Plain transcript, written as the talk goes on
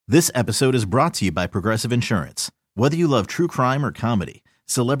This episode is brought to you by Progressive Insurance. Whether you love true crime or comedy,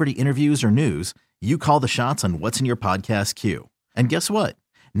 celebrity interviews or news, you call the shots on what's in your podcast queue. And guess what?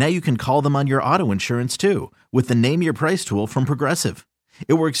 Now you can call them on your auto insurance too with the Name Your Price tool from Progressive.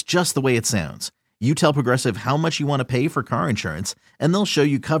 It works just the way it sounds. You tell Progressive how much you want to pay for car insurance, and they'll show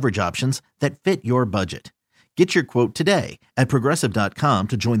you coverage options that fit your budget. Get your quote today at Progressive.com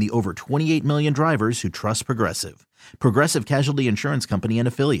to join the over 28 million drivers who trust Progressive. Progressive Casualty Insurance Company and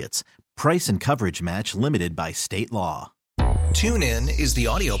Affiliates. Price and coverage match limited by state law. TuneIn is the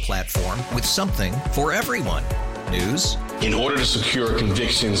audio platform with something for everyone. News. In order to secure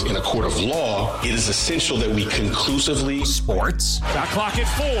convictions in a court of law, it is essential that we conclusively. Sports. Shot clock at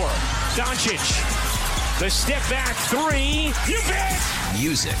 4. Doncic. The step back 3. You bet.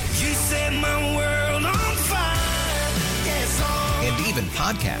 Music. You set my world on fire. Yes, and even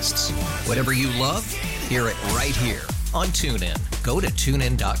podcasts. Whatever you love, hear it right here on TuneIn. Go to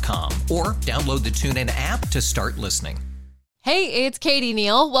TuneIn.com or download the TuneIn app to start listening. Hey, it's Katie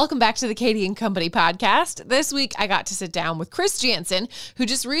Neal. Welcome back to the Katie and Company podcast. This week, I got to sit down with Chris Janson, who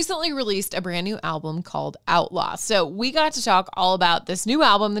just recently released a brand new album called Outlaw. So we got to talk all about this new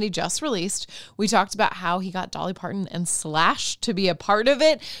album that he just released. We talked about how he got Dolly Parton and Slash to be a part of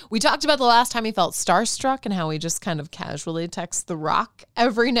it. We talked about the last time he felt starstruck and how he just kind of casually texts The Rock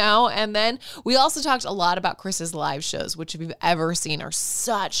every now and then. We also talked a lot about Chris's live shows, which if you've ever seen are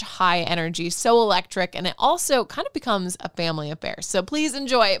such high energy, so electric, and it also kind of becomes a family affair. So please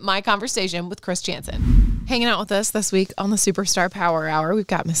enjoy my conversation with Chris Janson. Hanging out with us this week on the Superstar Power Hour, we've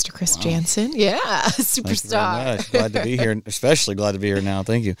got Mr. Chris Janson. Yeah, superstar. Thank you very much. Glad to be here, especially glad to be here now.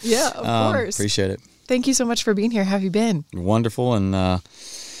 Thank you. Yeah, of course. Appreciate it. Thank you so much for being here. How have you been? Wonderful and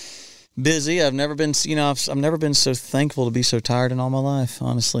busy. I've never been, I've never been so thankful to be so tired in all my life.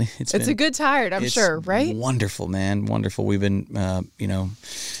 Honestly, it's a good tired. I'm sure, right? Wonderful, man. Wonderful. We've been,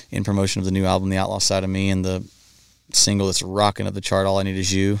 in promotion of the new album, The Outlaw Side of Me, and the single that's rocking up the chart, All I Need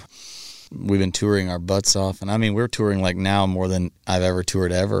Is You. We've been touring our butts off, and I mean, we're touring like now more than I've ever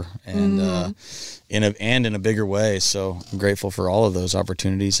toured ever, and in a bigger way. So I'm grateful for all of those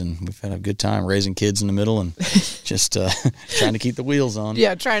opportunities, and we've had a good time raising kids in the middle and just trying to keep the wheels on.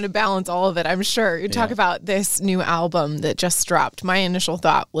 Yeah, trying to balance all of it. I'm sure. You talk about this new album that just dropped. My initial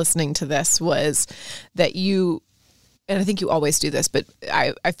thought listening to this was that you, and I think you always do this, but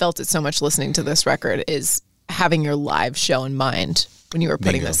I felt it so much listening to this record, is having your live show in mind when you were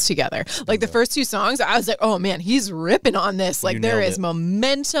putting this together. Like the first two songs, I was like, oh man, he's ripping on this. Like there is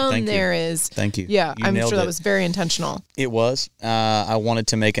momentum. There is. Thank you. Yeah, I'm sure that was very intentional. It was. I wanted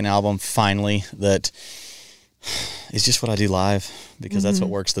to make an album finally that is just what I do live, because that's what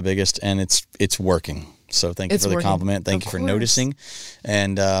works the biggest, and it's working. So thank you for the compliment. Thank you for noticing.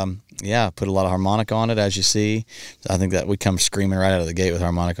 And put a lot of harmonica on it, as you see. I think that we come screaming right out of the gate with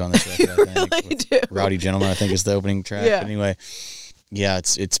harmonica on this record. I think. Really do. Rowdy Gentleman, I think, is the opening track. Yeah. But anyway,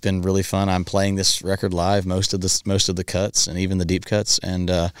 it's been really fun. I'm playing this record live, most of the cuts and even the deep cuts, and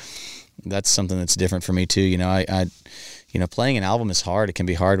that's something that's different for me too. I playing an album is hard. It can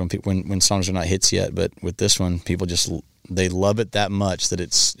be hard when songs are not hits yet, but with this one, people they love it that much that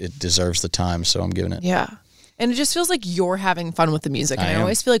it deserves the time. So I'm giving it. Yeah. And it just feels like you're having fun with the music. And I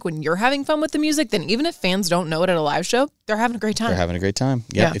always feel like when you're having fun with the music, then even if fans don't know it at a live show, they're having a great time. They're having a great time.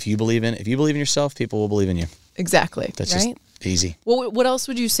 Yep. Yeah. If you believe in yourself, people will believe in you. Exactly. That's right? Just easy. Well, what else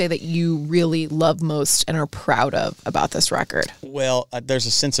would you say that you really love most and are proud of about this record? Well, there's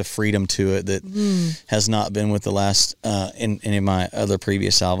a sense of freedom to it that has not been with the last, in any of my other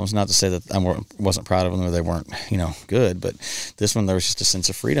previous albums. Not to say that I wasn't proud of them or they weren't, good, but this one, there was just a sense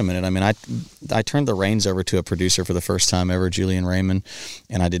of freedom in it. I mean, I turned the reins over to a producer for the first time ever, Julian Raymond,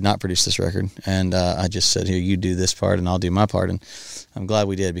 and I did not produce this record. And I just said, here, you do this part and I'll do my part. And I'm glad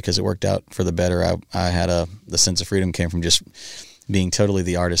we did, because it worked out for the better. I had the sense of freedom came from just being totally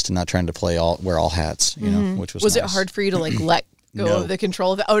the artist and not trying to wear all hats, which was nice. It hard for you to let go of the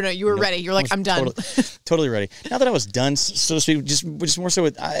control of it? Oh no, you were ready. You're like, I'm done. Totally ready. Not that I was done, so to speak, just more so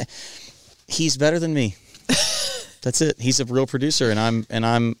with, he's better than me. That's it. He's a real producer, and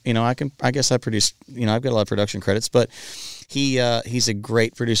I'm, I guess I produce, I've got a lot of production credits, but he's a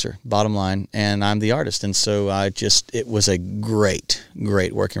great producer, bottom line, and I'm the artist. And so it was a great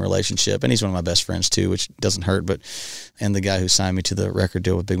working relationship. And he's one of my best friends too, which doesn't hurt, and the guy who signed me to the record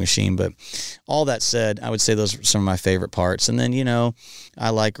deal with Big Machine. But all that said, I would say those are some of my favorite parts. And then,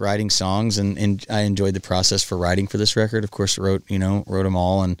 I like writing songs, and I enjoyed the process for writing for this record. Of course, wrote them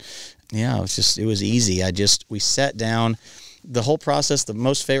all. And yeah, it was easy. We sat down. The whole process, the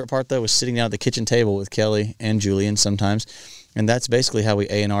most favorite part, though, was sitting down at the kitchen table with Kelly and Julian sometimes And that's basically how we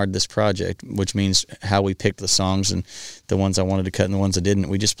A&R'd this project, which means how we picked the songs and the ones I wanted to cut and the ones I didn't.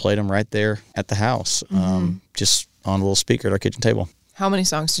 We just played them right there at the house, just on a little speaker at our kitchen table. How many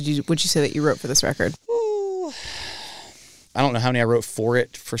songs would you say that you wrote for this record? Ooh. I don't know how many I wrote for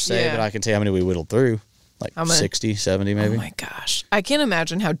it, but I can tell you how many we whittled through. Like 60, 70 maybe. Oh my gosh. I can't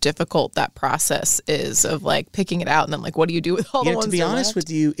imagine how difficult that process is of like picking it out and then like what do you do with all the ones to be honest with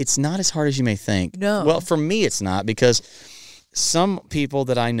you, it's not as hard as you may think. No. Well, for me it's not, because some people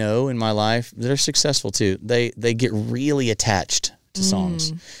that I know in my life that are successful too, they get really attached to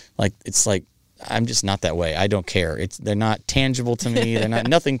songs. Like it's like I'm just not that way. I don't care. They're not tangible to me. They're not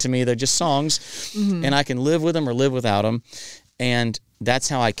nothing to me. They're just songs, and I can live with them or live without them. And that's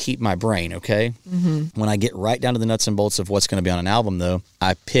how I keep my brain, okay? When I get right down to the nuts and bolts of what's going to be on an album, though,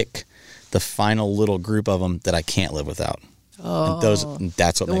 I pick the final little group of them that I can't live without. Oh. And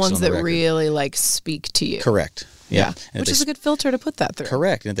that's what makes it on the record. The ones that really, like, speak to you. Correct. Yeah. Which is a good filter to put that through.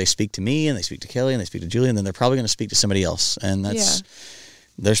 Correct. And if they speak to me, and they speak to Kelly, and they speak to Julie, and then they're probably going to speak to somebody else. And that's...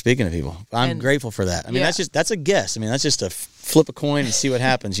 They're speaking to people. I'm grateful for that. I mean, that's a guess. I mean, that's just a flip a coin and see what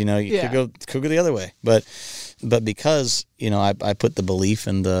happens. You know, you could go the other way. But because, you know, I put the belief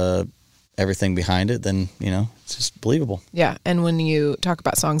and the everything behind it, then, you know, it's just believable. Yeah. And when you talk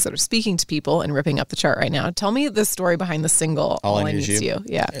about songs that are speaking to people and ripping up the chart right now, tell me the story behind the single, All I Need Is You.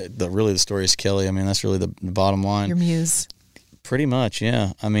 Yeah. Really, the story is Kelly. I mean, that's really the bottom line. Your muse. Pretty much,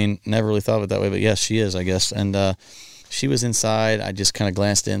 yeah. I mean, never really thought of it that way, but yes, she is, I guess. And, she was inside. I just kind of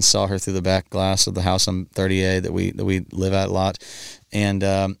glanced in, saw her through the back glass of the house on 30A that we live at a lot, and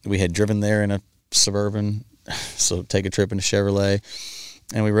we had driven there in a Suburban, so take a trip into Chevrolet,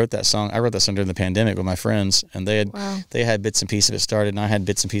 and we wrote that song. I wrote that song during the pandemic with my friends, and they had bits and pieces of it started, and I had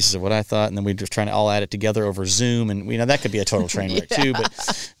bits and pieces of what I thought, and then we were trying to all add it together over Zoom, and you know that could be a total train wreck too,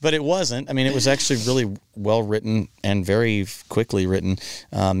 but it wasn't. I mean, it was actually really well written and very quickly written.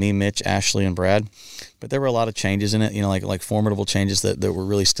 Me, Mitch, Ashley, and Brad. But there were a lot of changes in it, you know, like formidable changes that were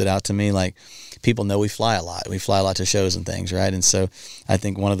really stood out to me. Like, people know we fly a lot. We fly a lot to shows and things, right? And so I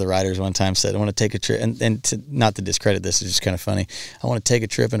think one of the writers one time said, I want to take a trip, and not to discredit this, it's just kind of funny. I want to take a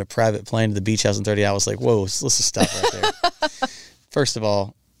trip in a private plane to the beach house in 30. I was like, whoa, let's just stop right there. First of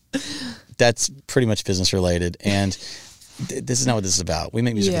all, that's pretty much business related. And this is not what this is about. We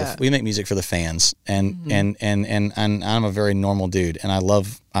make music. We make music for the fans, and I'm a very normal dude, and I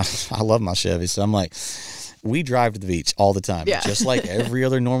love my Chevy. So I'm like, we drive to the beach all the time, just like every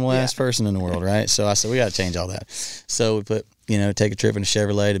other normal ass person in the world, right? So I said we got to change all that. So we put, you know, take a trip in a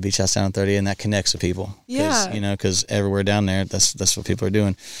Chevrolet to Beach House down in 30, and that connects with people. Because everywhere down there, that's what people are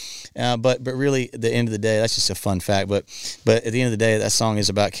doing. But really, at the end of the day, that's just a fun fact. But at the end of the day, that song is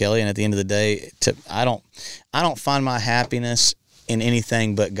about Kelly. And at the end of the day, I don't find my happiness in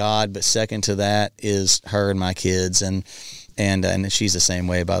anything but God. But second to that is her and my kids, and she's the same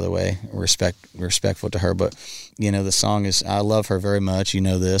way, by the way. Respectful to her. But you know, the song is, I love her very much. You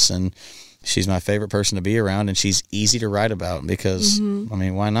know this, and she's my favorite person to be around, and she's easy to write about because, I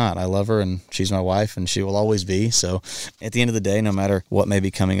mean, why not? I love her, and she's my wife, and she will always be. So at the end of the day, no matter what may be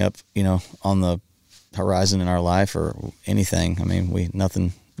coming up, you know, on the horizon in our life or anything, I mean,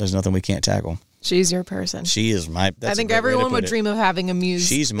 there's nothing we can't tackle. She's your person. She is my. I think everyone would dream of having a muse.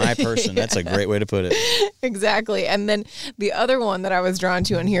 She's my person. That's a great way to put it. Exactly. And then the other one that I was drawn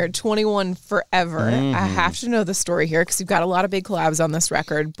to in here, 21 Forever. I have to know the story here because you've got a lot of big collabs on this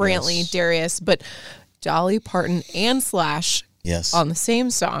record. Brantley, Darius, but Dolly Parton and Slash on the same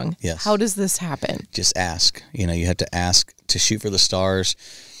song. Yes. How does this happen? Just ask. You know, you have to ask to shoot for the stars.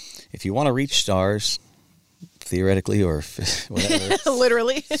 If you want to reach stars, theoretically or whatever.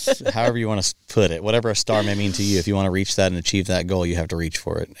 Literally. However you want to put it. Whatever a star may mean to you, if you want to reach that and achieve that goal, you have to reach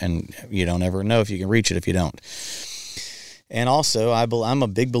for it. And you don't ever know if you can reach it if you don't. And also, I'm a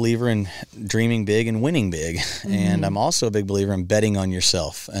big believer in dreaming big and winning big. And I'm also a big believer in betting on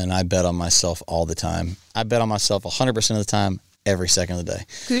yourself. And I bet on myself all the time. I bet on myself 100% of the time, every second of the day.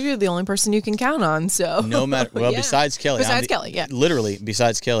 Because you're the only person you can count on, so. No matter, well, besides Kelly. Besides Kelly, yeah. Literally,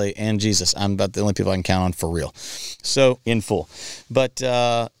 besides Kelly and Jesus, I'm about the only people I can count on for real. So, in full. But,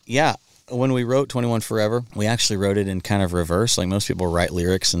 when we wrote 21 Forever, we actually wrote it in kind of reverse. Like most people write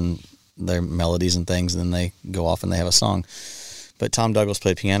lyrics and their melodies and things, and then they go off and they have a song. But Tom Douglas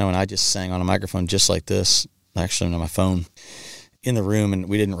played piano, and I just sang on a microphone just like this, actually on my phone, in the room, and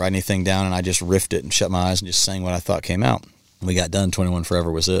we didn't write anything down, and I just riffed it and shut my eyes and just sang what I thought came out. We got done. 21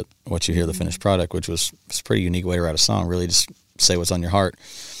 Forever was it. What you hear, the finished product, which was a pretty unique way to write a song. Really, just say what's on your heart.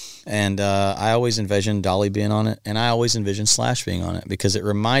 And I always envisioned Dolly being on it, and I always envisioned Slash being on it because it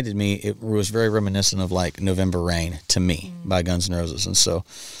reminded me. It was very reminiscent of like November Rain to me by Guns N' Roses, and so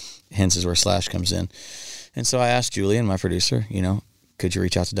hence is where Slash comes in. And so I asked Julian, my producer, could you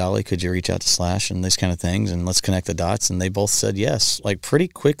reach out to Dolly? Could you reach out to Slash and these kind of things? And let's connect the dots. And they both said yes, like pretty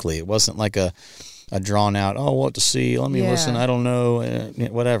quickly. It wasn't like a drawn out, what to see? Let me listen. I don't know.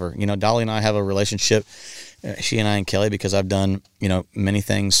 Whatever. Dolly and I have a relationship, she and I and Kelly, because I've done, many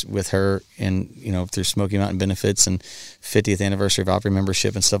things with her and, through Smoky Mountain benefits and 50th anniversary of Opry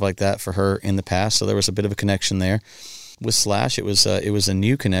membership and stuff like that for her in the past. So there was a bit of a connection there. With Slash, it was a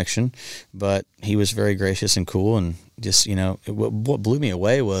new connection, but he was very gracious and cool. And just, what blew me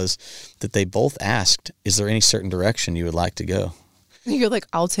away was that they both asked, is there any certain direction you would like to go? You're like,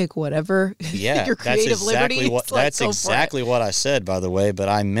 I'll take whatever. Yeah, your creative liberty. That's exactly what I said, by the way. But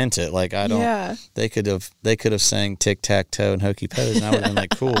I meant it. Like I don't. Yeah. They could have sang Tic Tac Toe and Hokey Pokey, and I would have been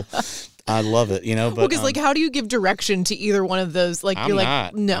like, cool. I love it, But because how do you give direction to either one of those? Like I'm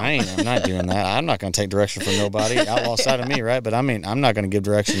not doing that. I'm not going to take direction from nobody. Outlaw side of me, right? But I'm not going to give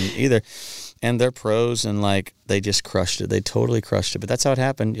direction either. And they're pros, and they just crushed it. They totally crushed it. But that's how it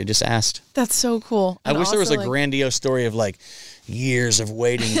happened. You just asked. That's so cool. I wish there was a grandiose story of years of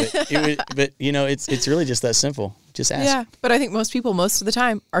waiting, but it's really just that simple. Just ask. Yeah, but I think most people, most of the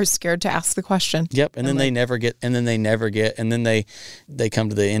time, are scared to ask the question. Yep, and then they never get, and then they come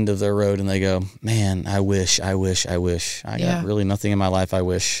to the end of their road and they go, man, I wish. I got really nothing in my life. I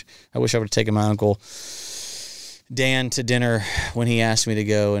wish I would have taken my uncle Dan to dinner when he asked me to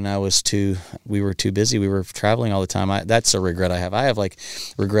go, and we were too busy. We were traveling all the time. That's a regret I have. I have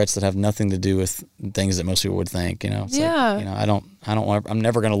regrets that have nothing to do with things that most people would think, It's I don't want, I'm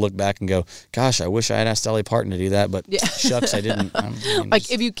never going to look back and go, gosh, I wish I had asked Dolly Parton to do that, but shucks, I didn't.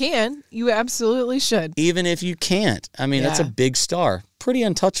 If you can, you absolutely should. Even if you can't. That's a big star. Pretty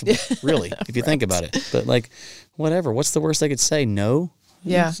untouchable, really, if you think about it. But whatever, what's the worst they could say? No.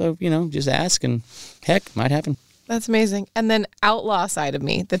 Yeah. So, just ask and heck, might happen. That's amazing. And then Outlaw Side of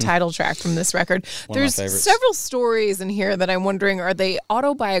Me, the title track from this record. There's several stories in here that I'm wondering, are they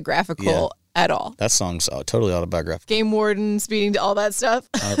autobiographical at all? That song's totally autobiographical. Game warden, speeding to all that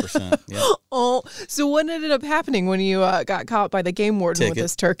stuff. 100%. Yeah. Oh, so what ended up happening when you got caught by the game warden with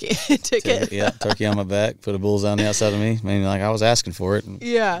this turkey ticket? Yeah, turkey on my back, put a bullseye on the outside of me. I was asking for it.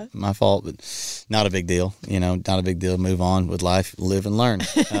 Yeah. My fault, but not a big deal. Not a big deal. Move on with life, live and learn.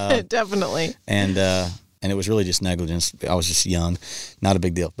 Definitely. And it was really just negligence. I was just young. Not a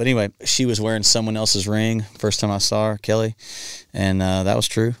big deal. But anyway, she was wearing someone else's ring first time I saw her, Kelly. And that was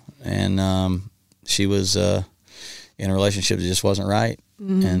true. And she was in a relationship that just wasn't right.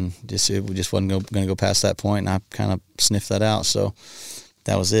 Mm-hmm. And it just wasn't going to go past that point. And I kind of sniffed that out. So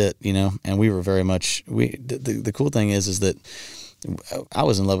that was it, And we were very much, the cool thing is that I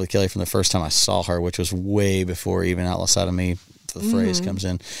was in love with Kelly from the first time I saw her, which was way before even Outlaw Side of Me, the phrase comes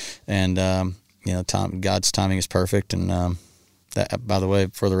in. And, God's timing is perfect. And that, by the way,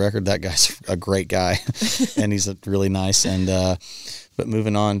 for the record, that guy's a great guy, and he's really nice. And but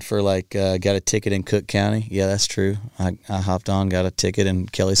moving on for got a ticket in Cook County. Yeah, that's true. I hopped on, got a ticket in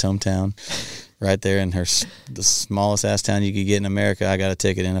Kelly's hometown, right there in the smallest ass town you could get in America. I got a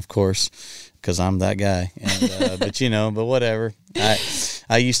ticket in, of course, because I'm that guy. And but whatever.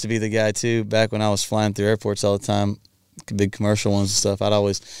 I used to be the guy too back when I was flying through airports all the time, big commercial ones and stuff.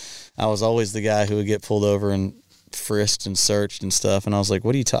 I was always the guy who would get pulled over and frisked and searched and stuff. And I was like,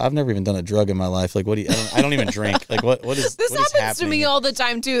 what are you I've never even done a drug in my life. I don't even drink. What is this? What happens to me all the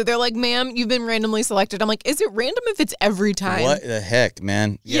time too. They're like, ma'am, you've been randomly selected. I'm like, is it random if it's every time? What the heck,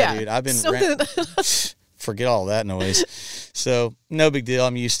 man? Yeah, dude, I've been forget all that noise. So no big deal.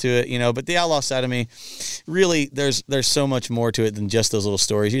 I'm used to it, but the outlaw side of me, really, there's so much more to it than just those little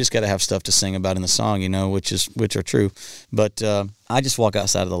stories. You just got to have stuff to sing about in the song, which are true. But I just walk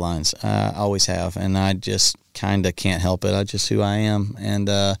outside of the lines. I always have, and I just kind of can't help it. I just who I am, and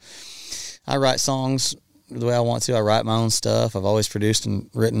I write songs the way I want to. I write my own stuff. I've always produced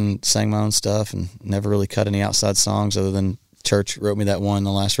and written, sang my own stuff, and never really cut any outside songs other than Church wrote me that one,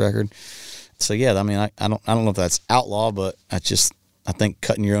 the last record. So yeah, I mean, I don't know if that's outlaw, but I think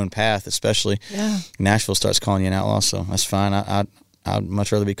cutting your own path, especially Nashville starts calling you an outlaw, so that's fine. I'd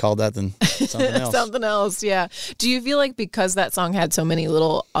much rather be called that than something else. Something else, yeah. Do you feel like because that song had so many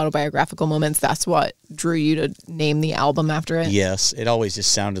little autobiographical moments, that's what drew you to name the album after it? Yes, it always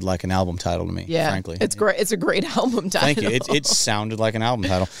just sounded like an album title to me. Yeah, frankly, it's great. It's a great album title. Thank you. It sounded like an album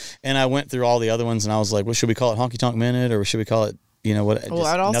title, and I went through all the other ones, and I was like, "Well, should we call it Honky Tonk Minute, or should we call it you know what? Well,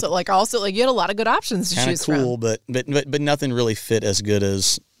 I'd also you had a lot of good options to choose from. Kind of cool, but nothing really fit as good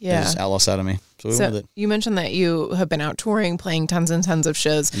as Outlaw Side of Me. So we went with it. You mentioned that you have been out touring, playing tons and tons of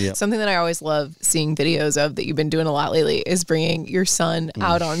shows. Yep. Something that I always love seeing videos of that you've been doing a lot lately is bringing your son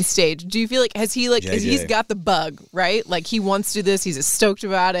out on stage. Do you feel like he's got the bug, right? Like he wants to do this. He's stoked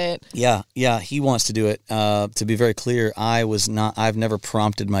about it. Yeah, he wants to do it. To be very clear, I've never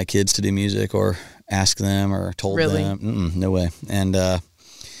prompted my kids to do music or asked them or told them. No way. And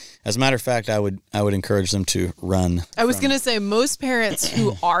as a matter of fact, I would encourage them to run. I was going to say, most parents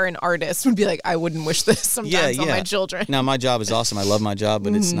who are an artist would be like, I wouldn't wish this sometimes on my children. Now, my job is awesome. I love my job,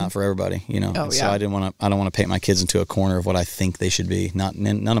 but it's not for everybody, you know. So I don't want to paint my kids into a corner of what I think they should be.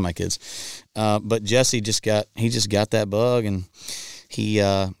 None of my kids. But Jesse just got that bug, and he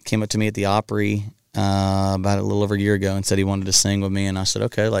came up to me at the Opry about a little over a year ago and said he wanted to sing with me, and I said,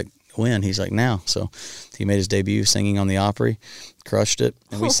 okay, like when? He's like, now. So he made his debut singing on the Opry, crushed it,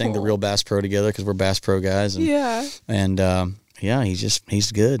 and we sang the Real Bass Pro together because we're Bass Pro guys. And,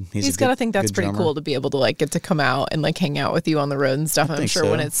 he's good. He's got to think that's pretty cool to be able to like get to come out and like hang out with you on the road and stuff. I'm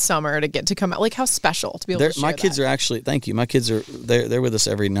sure when it's summer to get to come out, like how special to be able to share my kids that. are actually, thank you. My kids are they're with us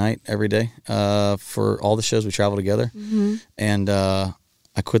every night, every day for all the shows we travel together, and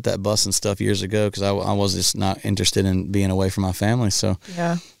I quit that bus and stuff years ago because I was just not interested in being away from my family. So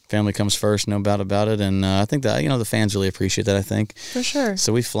family comes first, no doubt about it. And I think that, the fans really appreciate that, I think. For sure.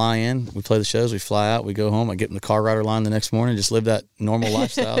 So we fly in, we play the shows, we fly out, we go home, I get in the car rider line the next morning, just live that normal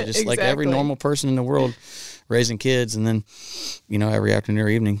lifestyle, just like every normal person in the world raising kids. And then, every afternoon or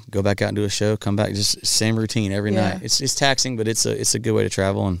evening, go back out and do a show, come back, just same routine every night. It's taxing, but it's a good way to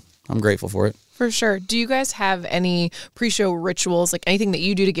travel, and I'm grateful for it. For sure. Do you guys have any pre-show rituals, like anything that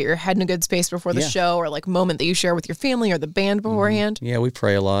you do to get your head in a good space before the show, or like moment that you share with your family or the band beforehand? Yeah, we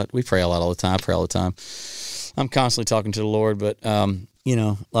pray a lot. We pray a lot all the time. I pray all the time. I'm constantly talking to the Lord, but, a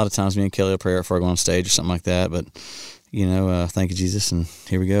lot of times me and Kelly will pray before I go on stage or something like that. But, thank you, Jesus, and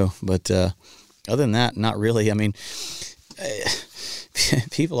here we go. But other than that, not really. I mean,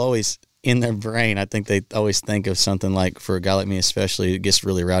 people always... in their brain, I think they always think of something like, for a guy like me especially, it gets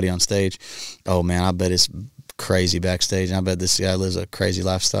really rowdy on stage. Oh man, I bet it's crazy backstage, and I bet this guy lives a crazy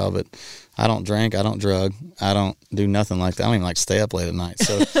lifestyle. But I don't drink, I don't drug, I don't do nothing like that. I don't even like to stay up late at night.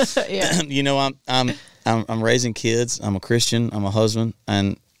 So, I'm raising kids. I'm a Christian. I'm a husband,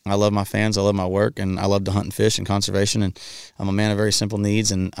 and I love my fans. I love my work, and I love to hunt and fish and conservation. And I'm a man of very simple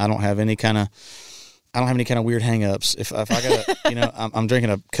needs, and I don't have any kind of weird hang-ups. If I got I'm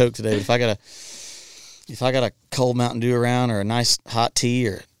drinking a Coke today, but if I got a cold Mountain Dew around, or a nice hot tea,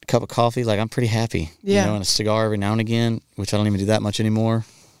 or a cup of coffee, like I'm pretty happy. Yeah. And a cigar every now and again, which I don't even do that much anymore.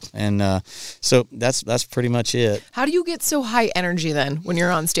 And so that's pretty much it. How do you get so high energy then when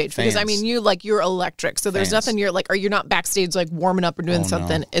you're on stage? Because I mean, you're electric. So there's nothing you're you're not backstage like warming up or doing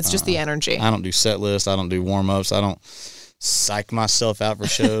something. No. It's just the energy. I don't do set lists. I don't do warm-ups. I don't psych myself out for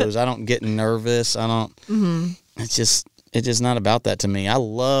shows. I don't get nervous. I don't. It's just not about that to me. I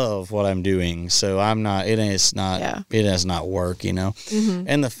love what I'm doing, so I'm not. It does not work,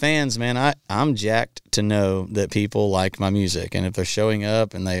 And the fans, man, I'm jacked to know that people like my music, and if they're showing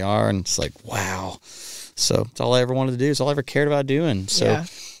up, and they are, and it's like, wow. So it's all I ever wanted to do. It's all I ever cared about doing. So.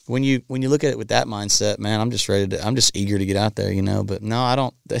 When you look at it with that mindset, man, I'm just eager to get out there, But no, I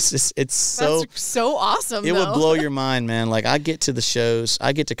don't. That's so awesome. It would blow your mind, man. Like I get to the shows,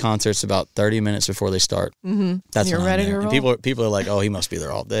 I get to concerts about 30 minutes before they start. Mm-hmm. That's you're ready to roll. And people are like, oh, he must be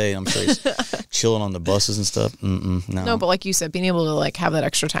there all day. I'm sure he's chilling on the buses and stuff. No, but like you said, being able to have that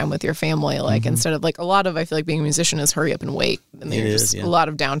extra time with your family, instead of a lot of, I feel like being a musician is hurry up and wait, and there's a lot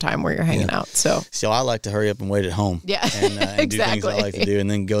of downtime where you're hanging out. So I like to hurry up and wait at home. Yeah, and do things I like to do,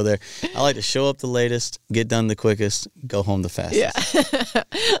 and then go there. I like to show up the latest, get done the quickest, go home the fastest. Yeah,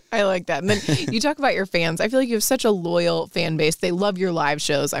 I like that. And then you talk about your fans. I feel like you have such a loyal fan base. They love your live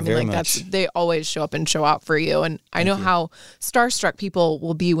shows. I mean, they always show up and show out for you. And I know how starstruck people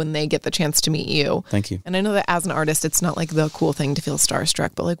will be when they get the chance to meet you. Thank you. And I know that as an artist, it's not the cool thing to feel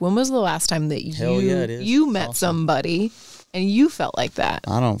starstruck. But when was the last time that you met somebody and you felt like that?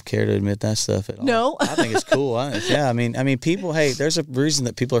 I don't care to admit that stuff at all. No? I think it's cool. I mean, people, hey, there's a reason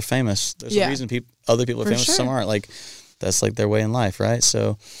that people are famous. There's a reason other people are famous. Sure. Some aren't. That's their way in life, right?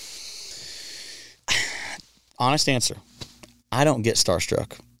 So, honest answer, I don't get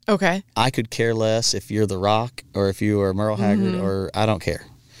starstruck. Okay. I could care less if you're The Rock or if you are Merle Haggard, or I don't care.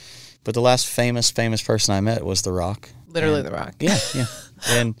 But the last famous person I met was The Rock. Literally The Rock. Yeah.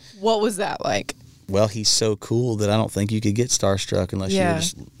 And what was that like? Well, he's so cool that I don't think you could get starstruck unless you're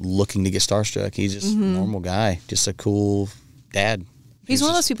just looking to get starstruck. He's just a normal guy, just a cool dad. He's one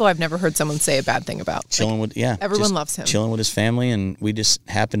of those people I've never heard someone say a bad thing about. Chilling with, everyone loves him. Chilling with his family, and we just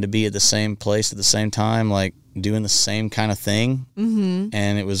happened to be at the same place at the same time, like doing the same kind of thing. Mm-hmm.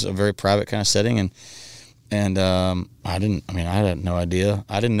 And it was a very private kind of setting, and I had no idea.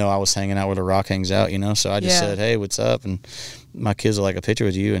 I didn't know I was hanging out where The Rock hangs out, so I just said, hey, what's up? And my kids would like a picture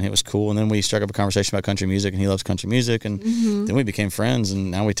with you, and it was cool. And then we struck up a conversation about country music, and he loves country music, and then we became friends,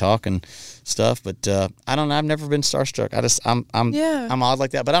 and now we talk and stuff. But I don't know. I've never been starstruck. I'm odd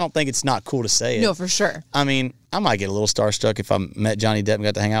like that, but I don't think it's not cool to say it. No, for sure. I mean, I might get a little starstruck if I met Johnny Depp and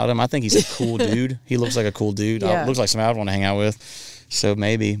got to hang out with him. I think he's a cool dude. He looks like a cool dude. Looks like somebody I'd want to hang out with. So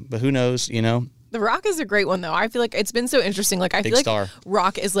maybe, but who knows, The Rock is a great one, though. I feel like it's been so interesting. Like, I Big feel star. like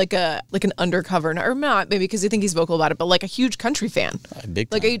Rock is like an undercover, or not, maybe because I think he's vocal about it, but like a huge country fan. Big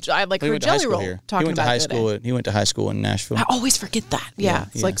time. I like her Jelly Roll talking about it. He went to high school in Nashville. I always forget that. Yeah.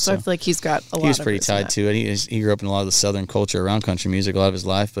 So I feel like he's got a lot of He was pretty tied to it. He grew up in a lot of the Southern culture around country music a lot of his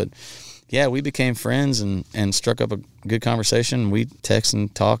life. But, yeah, we became friends and struck up a good conversation. We text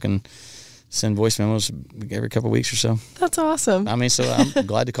and talk and send voice memos every couple of weeks or so. That's awesome. I mean, so I'm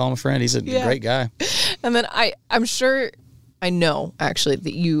glad to call him a friend. He's a great guy. And then I'm sure, I know actually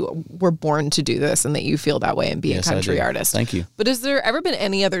that you were born to do this and that you feel that way and be a country artist. Thank you. But has there ever been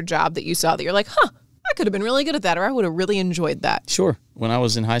any other job that you saw that you're like, I could have been really good at that, or I would have really enjoyed that? Sure. When I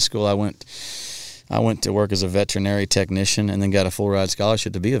was in high school, I went to work as a veterinary technician and then got a full ride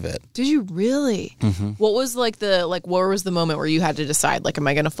scholarship to be a vet. Did you really? Mm-hmm. What was where was the moment where you had to decide, am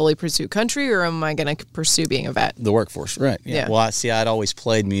I going to fully pursue country or am I going to pursue being a vet? The workforce, right. Yeah. Well, I'd always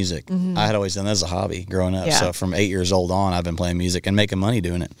played music. Mm-hmm. I had always done that as a hobby growing up. Yeah. So from 8 years old on, I've been playing music and making money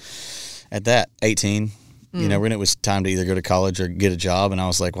doing it. At that, 18, when it was time to either go to college or get a job, and I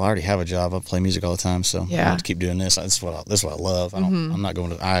was like, well, I already have a job. I play music all the time, so I have to keep doing this. This is what I love. I'm not going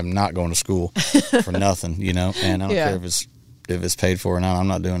to school for nothing, and I don't care if it's paid for or not. I'm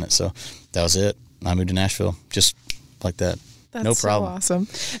not doing it. So that was it. I moved to Nashville just like that. That's no problem. So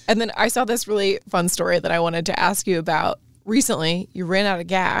awesome. And then I saw this really fun story that I wanted to ask you about. Recently, you ran out of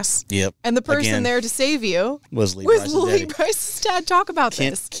gas. Yep. And the person there to save you was Lee Bryce's dad. Talk about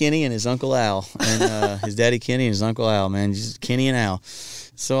this. Kenny and his Uncle Al. And his daddy Kenny and his Uncle Al, man. Just Kenny and Al.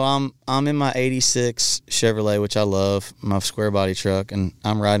 So I'm in my 86 Chevrolet, which I love, my square body truck, and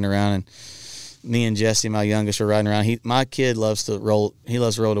I'm riding around, and me and Jesse, my youngest, are riding around. My kid loves to roll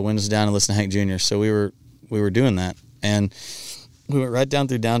the windows down and listen to Hank Jr., so we were doing that. And we went right down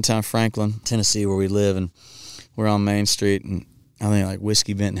through downtown Franklin, Tennessee, where we live, and we're on Main Street, and I think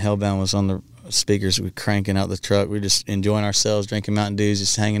Whiskey Bent and Hellbound was on the speakers. We were cranking out the truck. We were just enjoying ourselves, drinking Mountain Dews,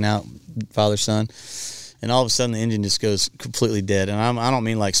 just hanging out, father, son. And all of a sudden, the engine just goes completely dead. And I don't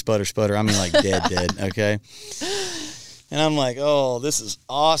mean like sputter. I mean like dead, okay? And I'm like, oh, this is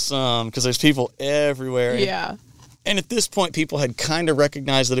awesome, because there's people everywhere. Yeah. And at this point, people had kind of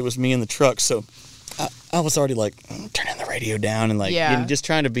recognized that it was me in the truck, so I was already turning the radio down and just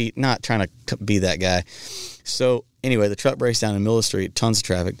trying to be, not trying to be that guy. So anyway, the truck breaks down in the middle of the street, tons of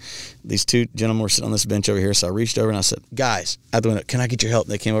traffic. These two gentlemen were sitting on this bench over here, so I reached over and I said, guys, out the window, can I get your help?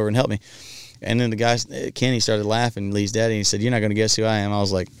 And they came over and helped me. And then the guy, Kenny, started laughing, Lee's daddy, and he said, you're not going to guess who I am. I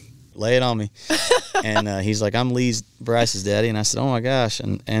was like, lay it on me. And he's like, I'm Bryce's daddy. And I said, oh my gosh.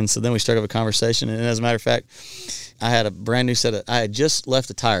 And so then we started up a conversation. And as a matter of fact, I had a brand new I had just left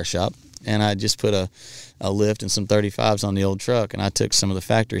a tire shop, and I just put a lift and some 35s on the old truck, and I took some of the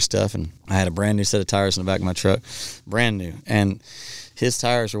factory stuff, and I had a brand new set of tires in the back of my truck, brand new, and his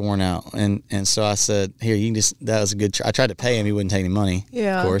tires were worn out, and so I said, here, you can that was a good I tried to pay him. He wouldn't take any money,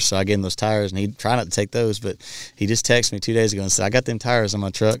 of course, so I gave him those tires, and he tried not to take those, but he just texted me 2 days ago and said, I got them tires on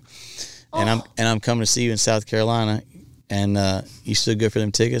my truck, and I'm coming to see you in South Carolina. And you still good for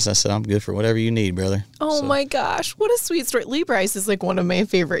them tickets? I said, I'm good for whatever you need, brother. Oh, my gosh. What a sweet story. Lee Bryce is one of my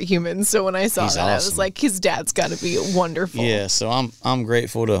favorite humans. So when I saw that, awesome. I was like, his dad's got to be wonderful. Yeah, so I'm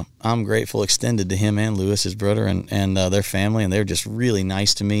grateful extended to him and Lewis, his brother, and their family. And they're just really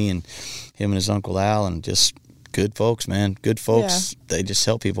nice to me, and him and his Uncle Al, and just good folks, man. Good folks. Yeah. They just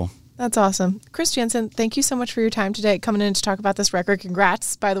help people. That's awesome. Chris Janson, thank you so much for your time today, coming in to talk about this record.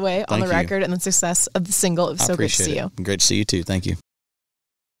 Congrats, by the way, on the record and the success of the single. It was so great to see you. Great to see you, too. Thank you.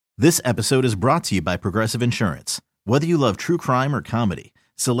 This episode is brought to you by Progressive Insurance. Whether you love true crime or comedy,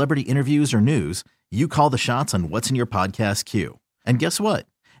 celebrity interviews or news, you call the shots on what's in your podcast queue. And guess what?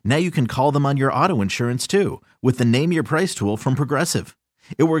 Now you can call them on your auto insurance, too, with the Name Your Price tool from Progressive.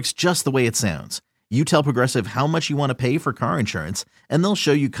 It works just the way it sounds. You tell Progressive how much you want to pay for car insurance, and they'll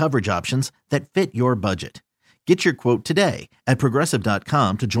show you coverage options that fit your budget. Get your quote today at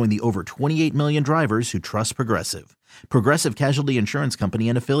Progressive.com to join the over 28 million drivers who trust Progressive. Progressive Casualty Insurance Company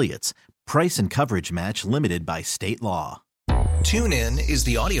and Affiliates. Price and coverage match limited by state law. TuneIn is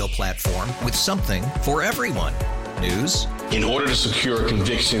the audio platform with something for everyone. News. In order to secure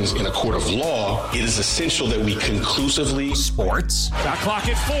convictions in a court of law, it is essential that we conclusively. Sports. Shot clock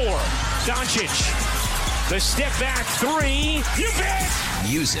at 4. Doncic. The step back 3. You bet.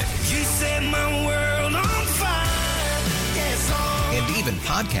 Music. You set my world on fire. Yes, and even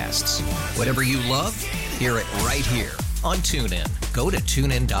podcasts. Whatever you love, hear it right here on TuneIn. Go to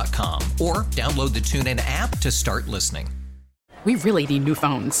TuneIn.com or download the TuneIn app to start listening. We really need new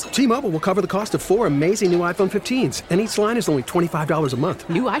phones. T-Mobile will cover the cost of 4 amazing new iPhone 15s, and each line is only $25 a month.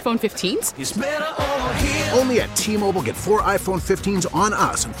 New iPhone 15s? It's better over here. Only at T-Mobile, get 4 iPhone 15s on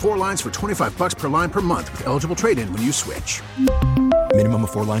us and 4 lines for $25 per line per month with eligible trade-in when you switch. Minimum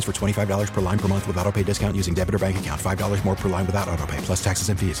of 4 lines for $25 per line per month with autopay discount using debit or bank account. $5 more per line without autopay, plus taxes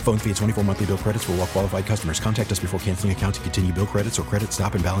and fees. Phone fee at 24 monthly bill credits for well-qualified customers. Contact us before canceling account to continue bill credits or credit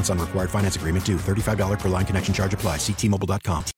stop and balance on required finance agreement due. $35 per line connection charge applies. See T-Mobile.com.